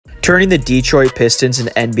Turning the Detroit Pistons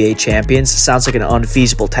into NBA champions sounds like an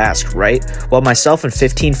unfeasible task, right? Well, myself and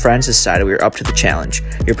 15 friends decided we were up to the challenge.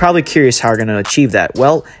 You're probably curious how we're going to achieve that.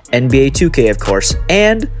 Well, NBA 2K, of course,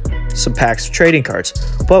 and some packs of trading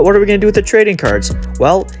cards. But what are we going to do with the trading cards?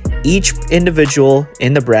 Well, each individual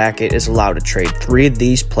in the bracket is allowed to trade 3 of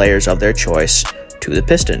these players of their choice to the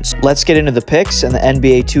Pistons. Let's get into the picks and the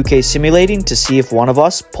NBA 2K simulating to see if one of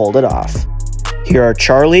us pulled it off. Here are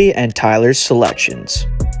Charlie and Tyler's selections.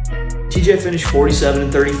 TJ finished 47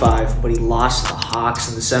 and 35, but he lost to the Hawks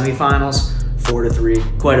in the semifinals,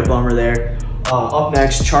 4-3. Quite a bummer there. Up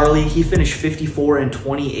next, Charlie, he finished 54 and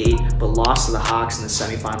 28, but lost to the Hawks in the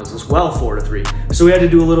semifinals as well, 4-3. So we had to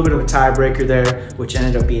do a little bit of a tiebreaker there, which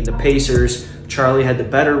ended up being the Pacers. Charlie had the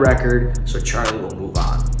better record, so Charlie will move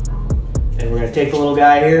on. And we're gonna take the little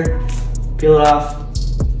guy here, peel it off,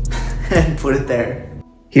 and put it there.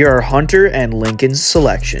 Here are Hunter and Lincoln's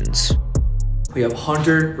selections. We have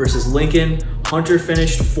Hunter versus Lincoln. Hunter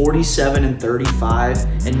finished 47 and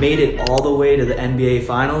 35 and made it all the way to the NBA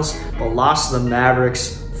Finals, but lost to the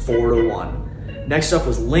Mavericks 4-1. Next up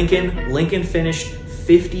was Lincoln. Lincoln finished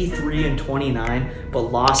 53 and 29, but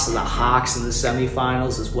lost to the Hawks in the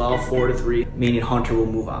semifinals as well, 4-3, meaning Hunter will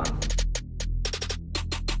move on.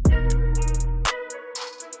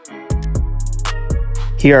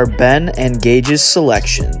 Here are Ben and Gage's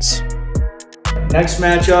selections. Next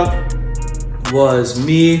matchup was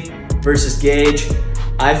me versus Gage.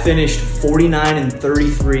 I finished 49 and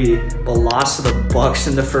 33, but lost to the Bucks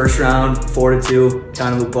in the first round, 4-2.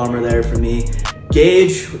 Kind of a bummer there for me.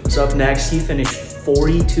 Gage was up next. He finished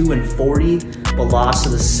 42 and 40, but lost to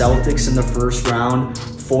the Celtics in the first round,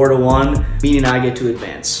 4-1, meaning I get to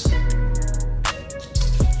advance.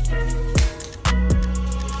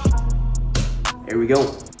 Here we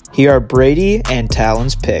go. Here are Brady and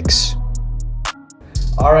Talon's picks.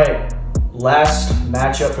 All right. Last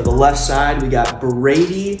matchup for the left side, we got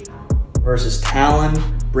Brady versus Talon.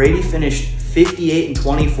 Brady finished 58 and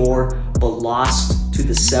 24, but lost to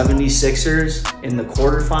the 76ers in the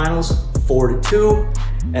quarterfinals,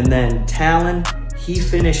 4-2. And then Talon, he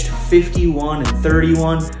finished 51 and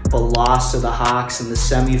 31, but lost to the Hawks in the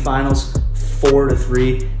semifinals,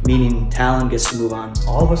 4-3, meaning Talon gets to move on.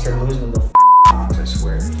 All of us are losing to the Hawks, I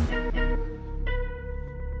swear.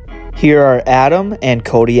 Here are Adam and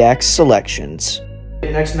Kodiak's selections. The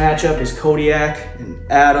next matchup is Kodiak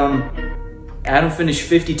and Adam. Adam finished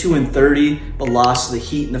 52 and 30, but lost to the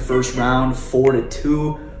Heat in the first round,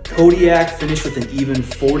 4-2. Kodiak finished with an even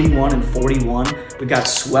 41 and 41, but got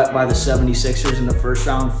swept by the 76ers in the first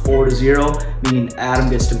round, 4-0, meaning Adam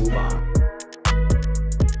gets to move on.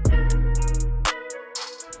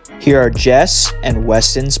 Here are Jess and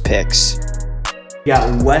Weston's picks. We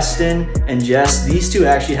got Weston and Jess. These two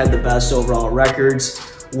actually had the best overall records.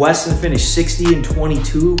 Weston finished 60 and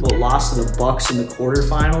 22, but lost to the Bucks in the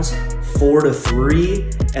quarterfinals,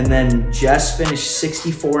 4-3. And then Jess finished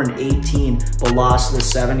 64 and 18, but lost to the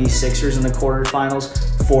 76ers in the quarterfinals,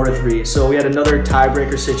 4-3. So we had another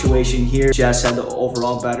tiebreaker situation here. Jess had the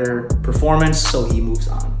overall better performance, so he moves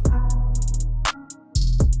on.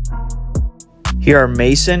 Here are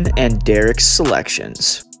Mason and Derek's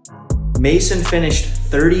selections. Mason finished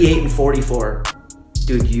 38 and 44.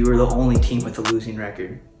 Dude, you were the only team with a losing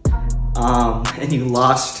record. And you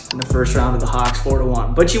lost in the first round of the Hawks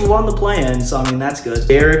 4-1. But you won the play-in, so I mean, that's good.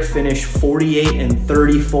 Derek finished 48 and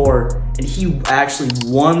 34, and he actually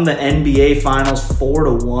won the NBA Finals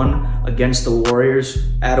 4-1 against the Warriors.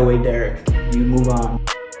 Attaway, Derek. You move on.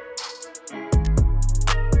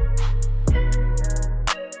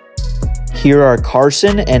 Here are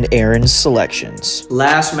Carson and Aaron's selections.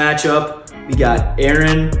 Last matchup, we got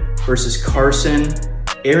Aaron versus Carson.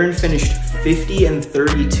 Aaron finished 50 and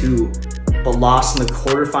 32, but lost in the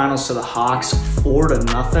quarterfinals to the Hawks,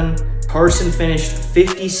 4-0. Carson finished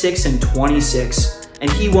 56 and 26, and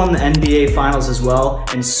he won the NBA Finals as well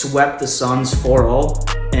and swept the Suns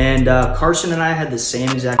 4-0. And Carson and I had the same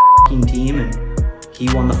exact team, and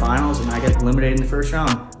he won the finals, and I got eliminated in the first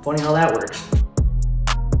round. Funny how that works.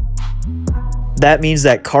 That means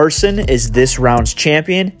that Carson is this round's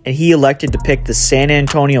champion, and he elected to pick the San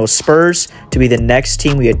Antonio Spurs to be the next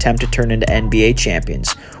team we attempt to turn into NBA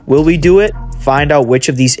champions. Will we do it? Find out which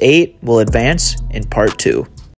of these 8 will advance in part 2.